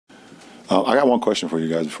I got one question for you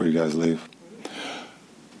guys before you guys leave.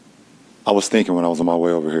 I was thinking when I was on my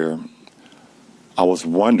way over here, I was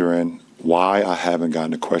wondering why I haven't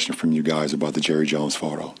gotten a question from you guys about the Jerry Jones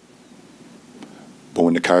photo. But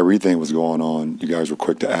when the Kyrie thing was going on, you guys were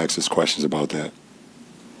quick to ask us questions about that.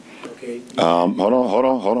 Okay. Hold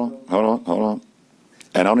on.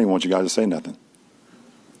 And I don't even want you guys to say nothing.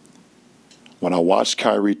 When I watched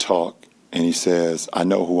Kyrie talk and he says, I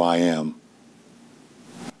know who I am,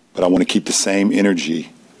 but I want to keep the same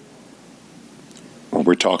energy when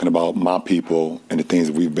we're talking about my people and the things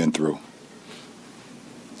that we've been through.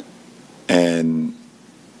 And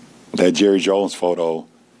that Jerry Jones photo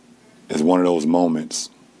is one of those moments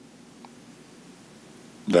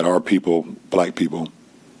that our people, black people,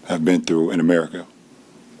 have been through in America.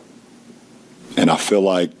 And I feel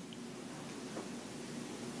like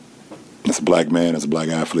as a black man, as a black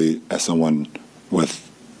athlete, as someone with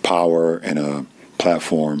power and a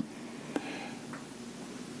platform,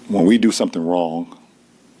 when we do something wrong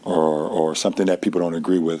or something that people don't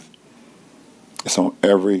agree with, it's on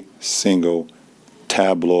every single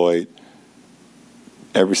tabloid,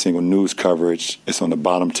 every single news coverage. It's on the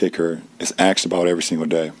bottom ticker. It's asked about every single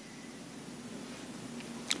day.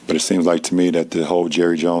 But it seems like to me that the whole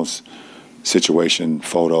Jerry Jones situation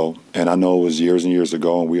photo, and I know it was years and years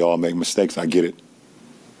ago and we all make mistakes, I get it.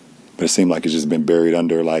 But it seemed like it's just been buried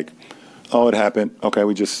under like, oh, it happened. Okay,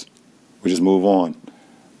 we just move on.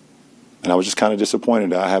 And I was just kind of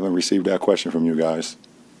disappointed that I haven't received that question from you guys.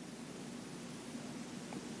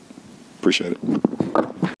 Appreciate it.